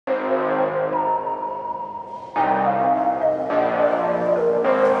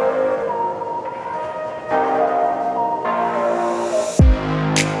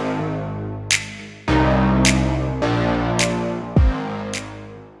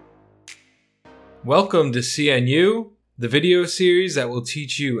Welcome to CNU, the video series that will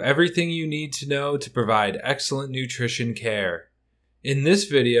teach you everything you need to know to provide excellent nutrition care. In this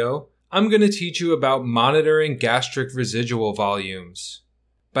video, I'm going to teach you about monitoring gastric residual volumes.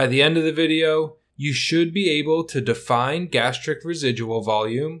 By the end of the video, you should be able to define gastric residual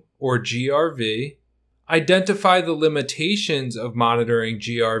volume, or GRV, identify the limitations of monitoring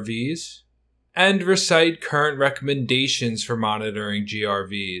GRVs, and recite current recommendations for monitoring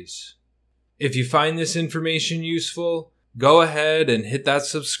GRVs. If you find this information useful, go ahead and hit that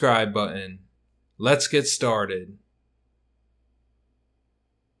subscribe button. Let's get started.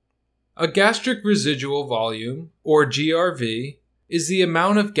 A gastric residual volume, or GRV, is the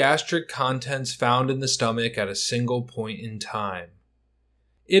amount of gastric contents found in the stomach at a single point in time.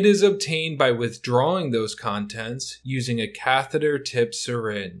 It is obtained by withdrawing those contents using a catheter-tipped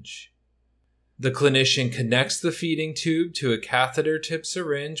syringe. The clinician connects the feeding tube to a catheter-tipped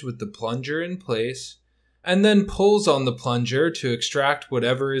syringe with the plunger in place, and then pulls on the plunger to extract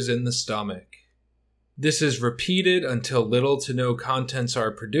whatever is in the stomach. This is repeated until little to no contents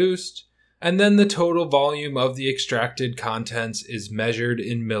are produced, and then the total volume of the extracted contents is measured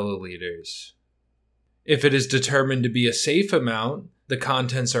in milliliters. If it is determined to be a safe amount, the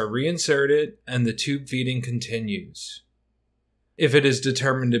contents are reinserted and the tube feeding continues. If it is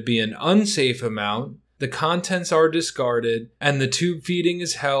determined to be an unsafe amount, the contents are discarded and the tube feeding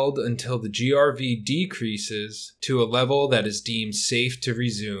is held until the GRV decreases to a level that is deemed safe to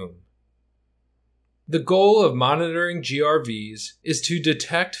resume. The goal of monitoring GRVs is to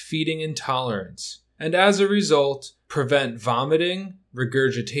detect feeding intolerance and, as a result, prevent vomiting,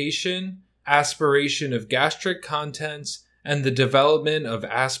 regurgitation, aspiration of gastric contents, and the development of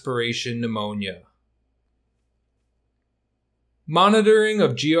aspiration pneumonia. Monitoring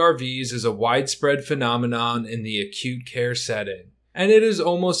of GRVs is a widespread phenomenon in the acute care setting, and it is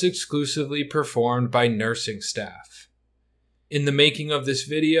almost exclusively performed by nursing staff. In the making of this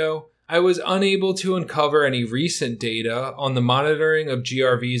video, I was unable to uncover any recent data on the monitoring of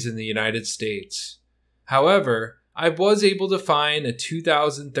GRVs in the United States. However, I was able to find a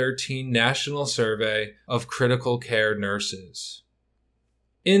 2013 national survey of critical care nurses.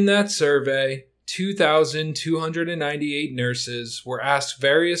 In that survey, 2,298 nurses were asked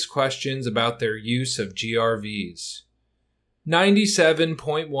various questions about their use of GRVs.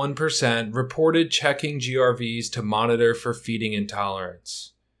 97.1% reported checking GRVs to monitor for feeding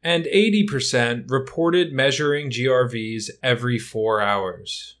intolerance, and 80% reported measuring GRVs every 4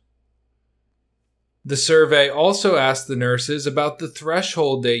 hours. The survey also asked the nurses about the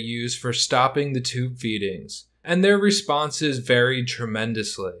threshold they use for stopping the tube feedings, and their responses varied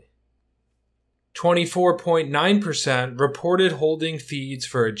tremendously. 24.9% reported holding feeds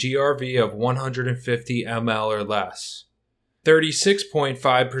for a GRV of 150 ml or less.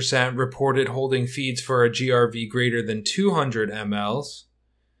 36.5% reported holding feeds for a GRV greater than 200 ml.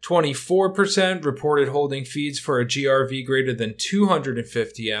 24% reported holding feeds for a GRV greater than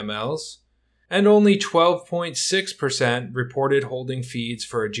 250 ml. And only 12.6% reported holding feeds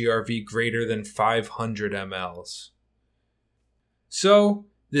for a GRV greater than 500 ml. So,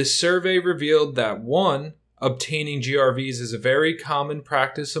 this survey revealed that 1. Obtaining GRVs is a very common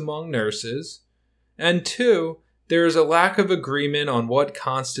practice among nurses, and 2. There is a lack of agreement on what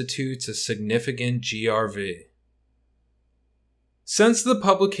constitutes a significant GRV. Since the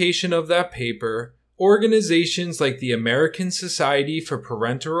publication of that paper, organizations like the American Society for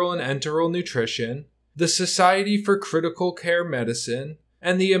Parenteral and Enteral Nutrition, the Society for Critical Care Medicine,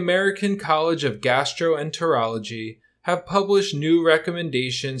 and the American College of Gastroenterology have published new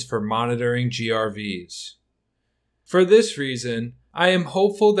recommendations for monitoring GRVs. For this reason, I am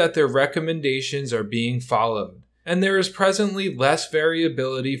hopeful that their recommendations are being followed, and there is presently less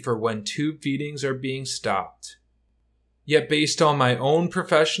variability for when tube feedings are being stopped. Yet based on my own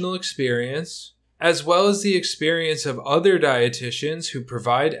professional experience, as well as the experience of other dietitians who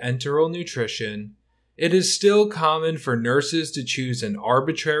provide enteral nutrition, it is still common for nurses to choose an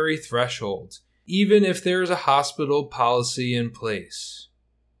arbitrary threshold, even if there is a hospital policy in place.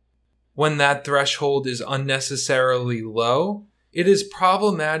 When that threshold is unnecessarily low, it is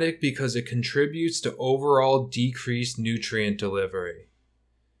problematic because it contributes to overall decreased nutrient delivery.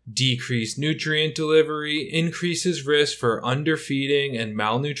 Decreased nutrient delivery increases risk for underfeeding and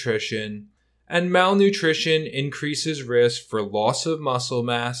malnutrition, and malnutrition increases risk for loss of muscle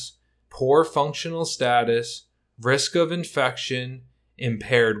mass, poor functional status, risk of infection,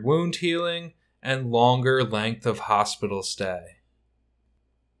 impaired wound healing, and longer length of hospital stay.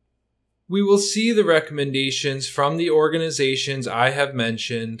 We will see the recommendations from the organizations I have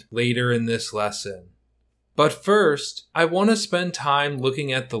mentioned later in this lesson. But first, I want to spend time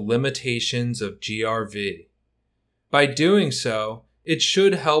looking at the limitations of GRV. By doing so, it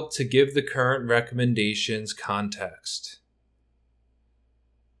should help to give the current recommendations context.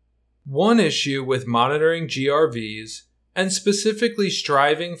 One issue with monitoring GRVs, and specifically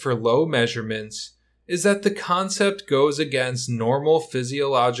striving for low measurements, is that the concept goes against normal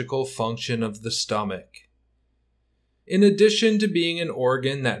physiological function of the stomach. In addition to being an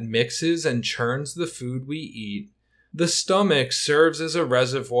organ that mixes and churns the food we eat, the stomach serves as a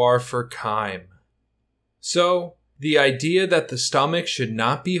reservoir for chyme. So, the idea that the stomach should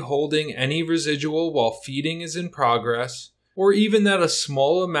not be holding any residual while feeding is in progress, or even that a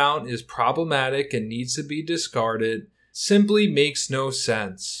small amount is problematic and needs to be discarded, simply makes no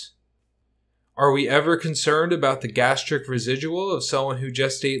sense. Are we ever concerned about the gastric residual of someone who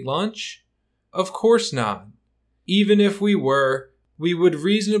just ate lunch? Of course not. Even if we were, we would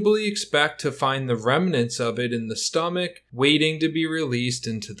reasonably expect to find the remnants of it in the stomach waiting to be released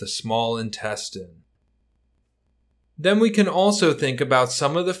into the small intestine. Then we can also think about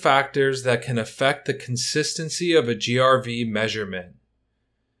some of the factors that can affect the consistency of a GRV measurement.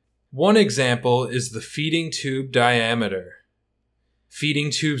 One example is the feeding tube diameter.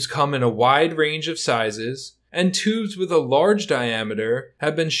 Feeding tubes come in a wide range of sizes, and tubes with a large diameter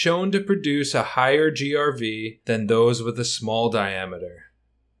have been shown to produce a higher GRV than those with a small diameter.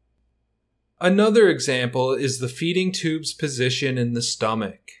 Another example is the feeding tube's position in the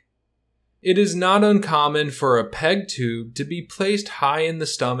stomach. It is not uncommon for a PEG tube to be placed high in the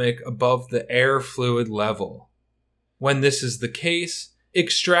stomach above the air fluid level. When this is the case,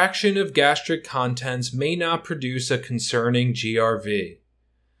 extraction of gastric contents may not produce a concerning GRV.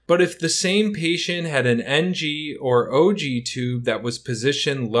 But if the same patient had an NG or OG tube that was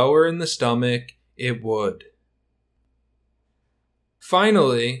positioned lower in the stomach, it would.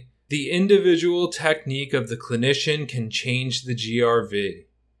 Finally, the individual technique of the clinician can change the GRV.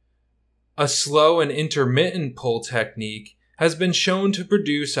 A slow and intermittent pull technique has been shown to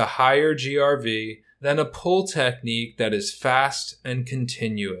produce a higher GRV than a pull technique that is fast and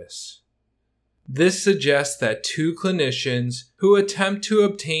continuous. This suggests that two clinicians who attempt to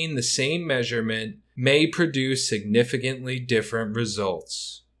obtain the same measurement may produce significantly different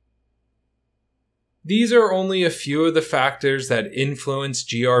results. These are only a few of the factors that influence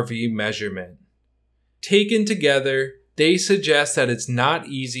GRV measurement. Taken together, they suggest that it's not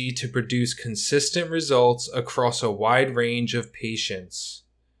easy to produce consistent results across a wide range of patients.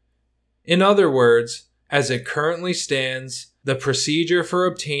 In other words, as it currently stands, the procedure for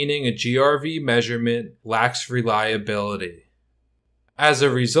obtaining a GRV measurement lacks reliability. As a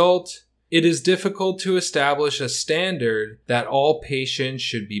result, it is difficult to establish a standard that all patients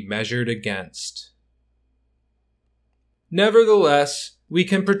should be measured against. Nevertheless, we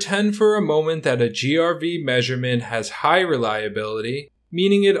can pretend for a moment that a GRV measurement has high reliability,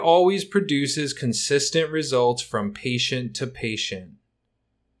 meaning it always produces consistent results from patient to patient.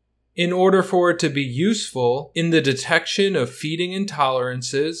 In order for it to be useful in the detection of feeding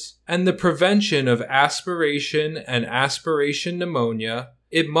intolerances and the prevention of aspiration and aspiration pneumonia,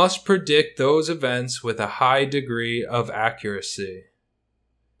 it must predict those events with a high degree of accuracy.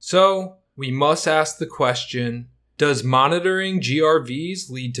 So, we must ask the question, does monitoring GRVs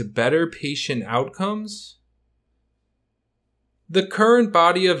lead to better patient outcomes? The current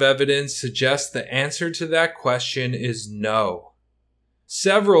body of evidence suggests the answer to that question is no.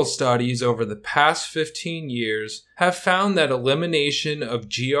 Several studies over the past 15 years have found that elimination of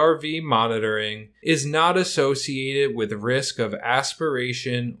GRV monitoring is not associated with risk of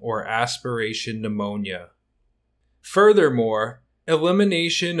aspiration or aspiration pneumonia. Furthermore,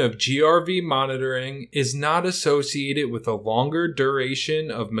 elimination of GRV monitoring is not associated with a longer duration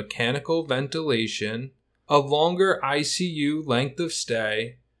of mechanical ventilation, a longer ICU length of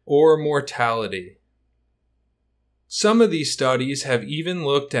stay, or mortality. Some of these studies have even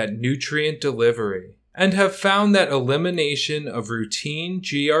looked at nutrient delivery and have found that elimination of routine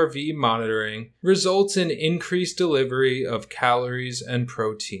GRV monitoring results in increased delivery of calories and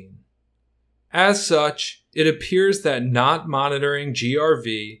protein. As such, it appears that not monitoring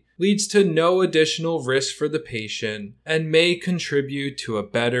GRV leads to no additional risk for the patient and may contribute to a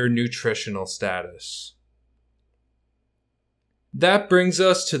better nutritional status. That brings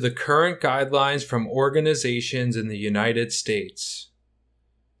us to the current guidelines from organizations in the United States.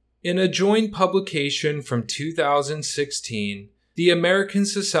 In a joint publication from 2016, the American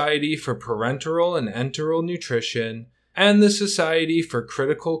Society for Parenteral and Enteral Nutrition and the Society for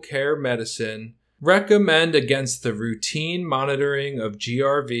Critical Care Medicine recommend against the routine monitoring of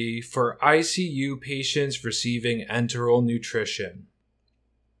GRV for ICU patients receiving enteral nutrition.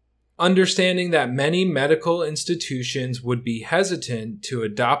 Understanding that many medical institutions would be hesitant to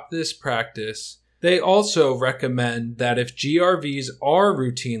adopt this practice, they also recommend that if GRVs are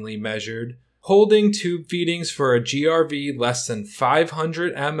routinely measured, holding tube feedings for a GRV less than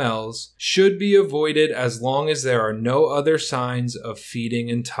 500 mL should be avoided as long as there are no other signs of feeding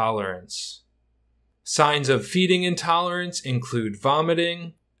intolerance. Signs of feeding intolerance include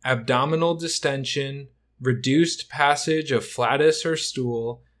vomiting, abdominal distension, reduced passage of flatus or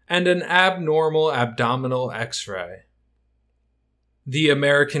stool, and an abnormal abdominal X-ray. The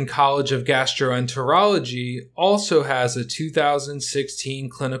American College of Gastroenterology also has a 2016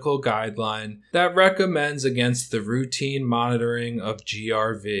 clinical guideline that recommends against the routine monitoring of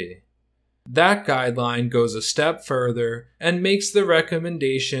GRV. That guideline goes a step further and makes the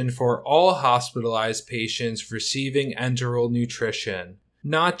recommendation for all hospitalized patients receiving enteral nutrition,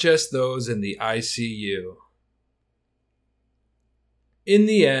 not just those in the ICU. In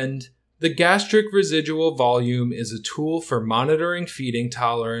the end, the gastric residual volume is a tool for monitoring feeding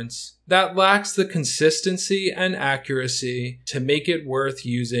tolerance that lacks the consistency and accuracy to make it worth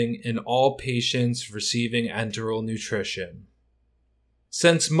using in all patients receiving enteral nutrition.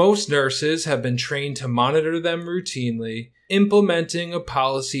 Since most nurses have been trained to monitor them routinely, implementing a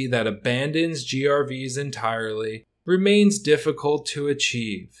policy that abandons GRVs entirely remains difficult to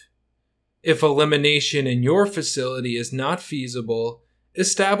achieve. If elimination in your facility is not feasible,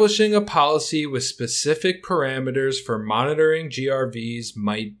 establishing a policy with specific parameters for monitoring GRVs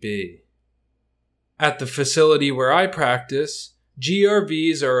might be. At the facility where I practice,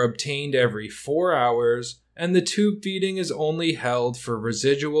 GRVs are obtained every 4 hours, and the tube feeding is only held for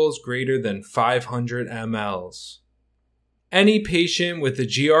residuals greater than 500 mL. Any patient with a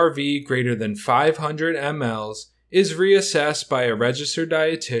GRV greater than 500 mL is reassessed by a registered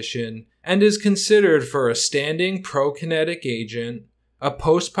dietitian and is considered for a standing prokinetic agent, a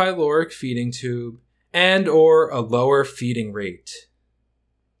post-pyloric feeding tube, and/or a lower feeding rate.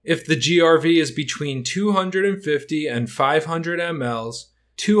 If the GRV is between 250 and 500 mL,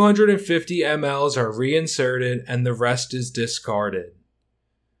 250 mL are reinserted and the rest is discarded.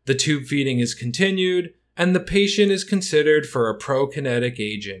 The tube feeding is continued, and the patient is considered for a prokinetic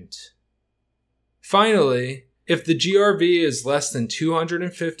agent. Finally, if the GRV is less than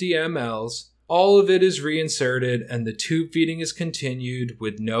 250 mL, all of it is reinserted and the tube feeding is continued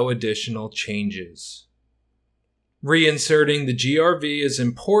with no additional changes. Reinserting the GRV is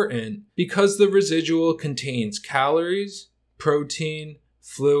important because the residual contains calories, protein,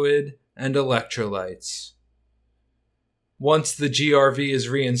 fluid, and electrolytes. Once the GRV is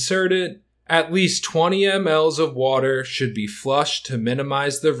reinserted, at least 20 mL of water should be flushed to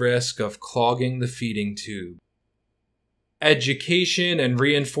minimize the risk of clogging the feeding tube. Education and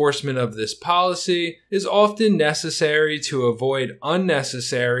reinforcement of this policy is often necessary to avoid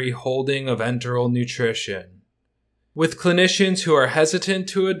unnecessary holding of enteral nutrition. With clinicians who are hesitant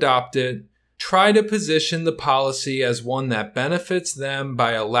to adopt it, try to position the policy as one that benefits them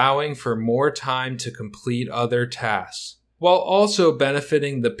by allowing for more time to complete other tasks, while also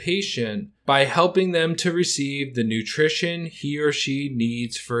benefiting the patient by helping them to receive the nutrition he or she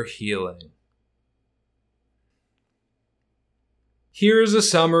needs for healing. Here is a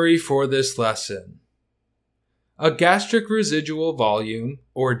summary for this lesson. A gastric residual volume,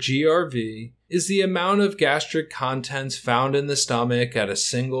 or GRV, is the amount of gastric contents found in the stomach at a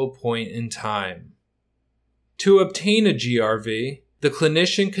single point in time. To obtain a GRV, the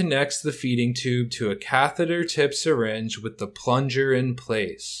clinician connects the feeding tube to a catheter-tip syringe with the plunger in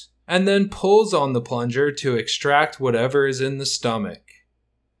place, and then pulls on the plunger to extract whatever is in the stomach.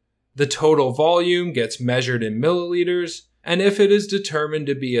 The total volume gets measured in milliliters, and if it is determined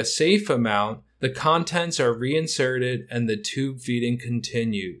to be a safe amount, the contents are reinserted and the tube feeding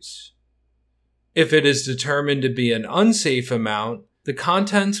continues. If it is determined to be an unsafe amount, the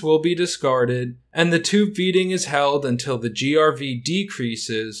contents will be discarded and the tube feeding is held until the GRV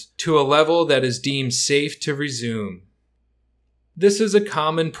decreases to a level that is deemed safe to resume. This is a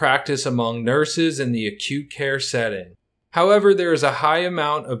common practice among nurses in the acute care setting. However, there is a high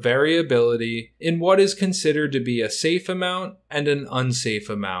amount of variability in what is considered to be a safe amount and an unsafe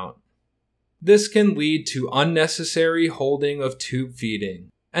amount. This can lead to unnecessary holding of tube feeding,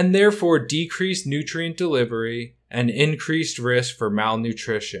 and therefore decreased nutrient delivery and increased risk for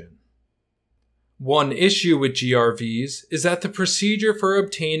malnutrition. One issue with GRVs is that the procedure for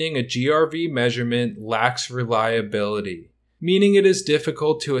obtaining a GRV measurement lacks reliability, meaning it is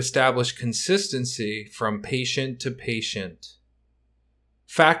difficult to establish consistency from patient to patient.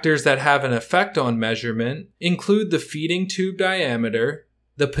 Factors that have an effect on measurement include the feeding tube diameter,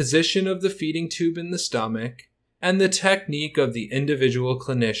 the position of the feeding tube in the stomach, and the technique of the individual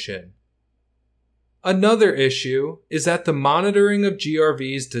clinician. Another issue is that the monitoring of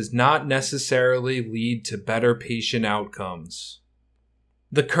GRVs does not necessarily lead to better patient outcomes.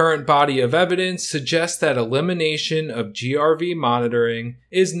 The current body of evidence suggests that elimination of GRV monitoring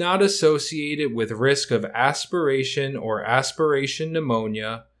is not associated with risk of aspiration or aspiration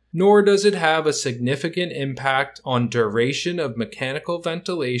pneumonia, nor does it have a significant impact on duration of mechanical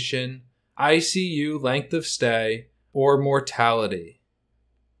ventilation, ICU length of stay, or mortality.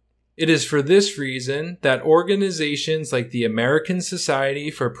 It is for this reason that organizations like the American Society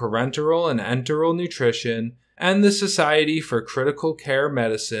for Parenteral and Enteral Nutrition and the Society for Critical Care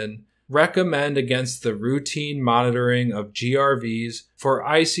Medicine recommend against the routine monitoring of GRVs for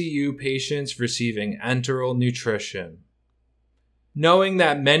ICU patients receiving enteral nutrition. Knowing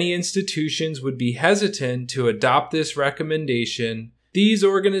that many institutions would be hesitant to adopt this recommendation, these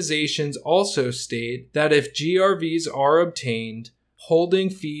organizations also state that if GRVs are obtained, holding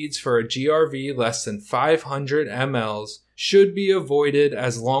feeds for a GRV less than 500 ml should be avoided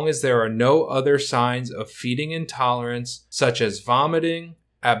as long as there are no other signs of feeding intolerance such as vomiting,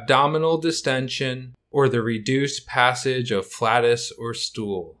 abdominal distension, or the reduced passage of flatus or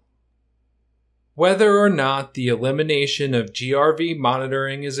stool. Whether or not the elimination of GRV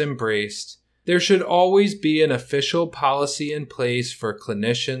monitoring is embraced, there should always be an official policy in place for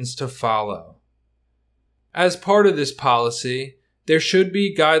clinicians to follow. As part of this policy, there should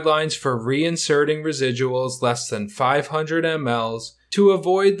be guidelines for reinserting residuals less than 500 ml to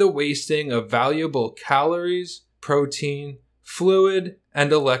avoid the wasting of valuable calories, protein, fluid,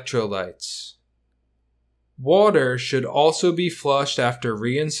 and electrolytes. Water should also be flushed after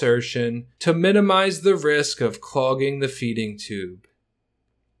reinsertion to minimize the risk of clogging the feeding tube.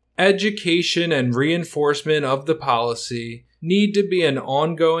 Education and reinforcement of the policy need to be an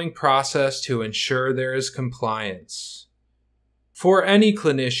ongoing process to ensure there is compliance. For any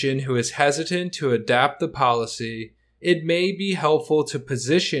clinician who is hesitant to adapt the policy, it may be helpful to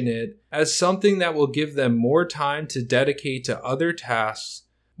position it as something that will give them more time to dedicate to other tasks,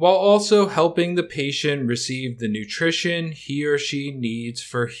 while also helping the patient receive the nutrition he or she needs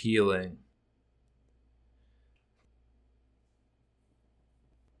for healing.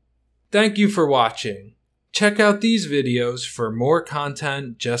 Thank you for watching. Check out these videos for more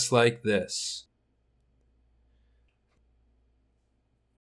content just like this.